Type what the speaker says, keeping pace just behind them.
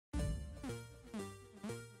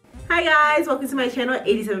Hi guys, welcome to my channel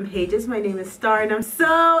 87 Pages. My name is Star and I'm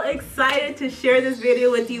so excited to share this video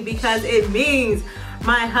with you because it means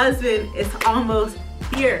my husband is almost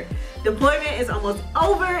here. Deployment is almost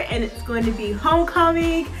over and it's going to be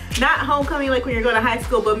homecoming. Not homecoming like when you're going to high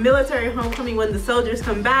school, but military homecoming when the soldiers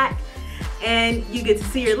come back and you get to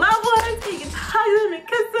see your loved ones and you get to hug them and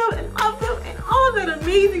kiss them and love them and all that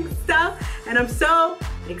amazing stuff. And I'm so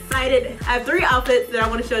excited. I have 3 outfits that I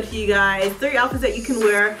want to show to you guys. 3 outfits that you can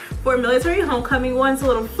wear for military homecoming. One's a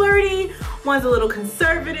little flirty, one's a little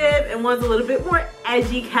conservative, and one's a little bit more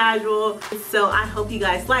edgy casual. So I hope you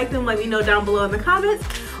guys like them. Let me know down below in the comments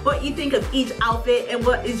what you think of each outfit and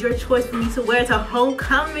what is your choice for me to wear to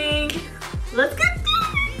homecoming. Let's get to it.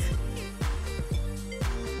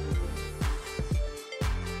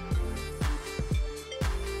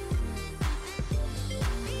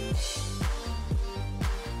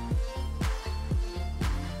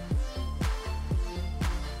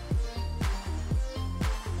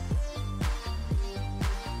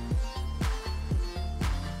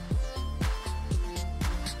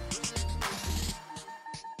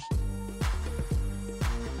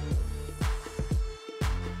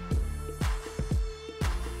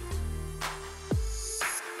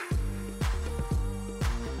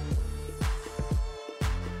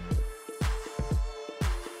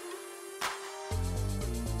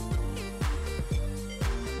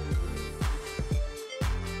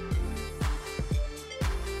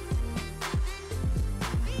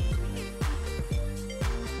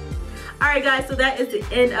 Alright guys, so that is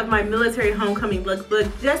the end of my military homecoming lookbook.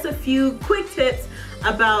 Just a few quick tips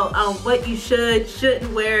about what you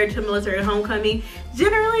shouldn't wear to military homecoming.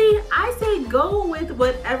 Generally, I say go with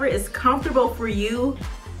whatever is comfortable for you.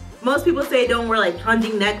 Most people say don't wear like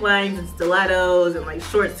plunging necklines and stilettos and like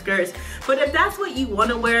short skirts. But if that's what you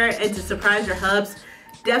want to wear and to surprise your hubs,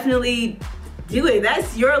 definitely do it.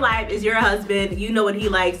 That's your life, is your husband. You know what he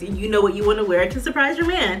likes and you know what you want to wear to surprise your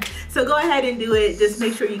man. So go ahead and do it. Just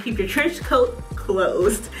make sure you keep your trench coat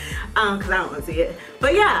closed because I don't want to see it.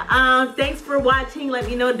 But yeah, thanks for watching. Let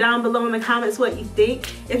me know down below in the comments what you think.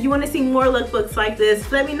 If you want to see more lookbooks like this,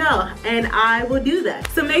 let me know and I will do that.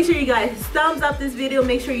 So make sure you guys thumbs up this video.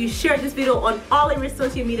 Make sure you share this video on all of your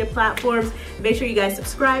social media platforms. Make sure you guys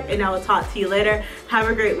subscribe and I will talk to you later. Have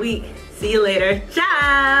a great week. See you later.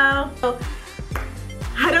 Ciao.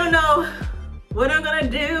 I don't know what I'm gonna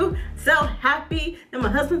do. So happy that my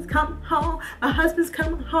husband's coming home. My husband's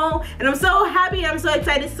coming home. And I'm so happy, I'm so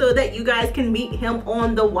excited so that you guys can meet him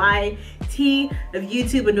on the YT of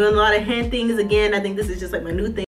YouTube and doing a lot of hand things again. I think this is just like my new thing.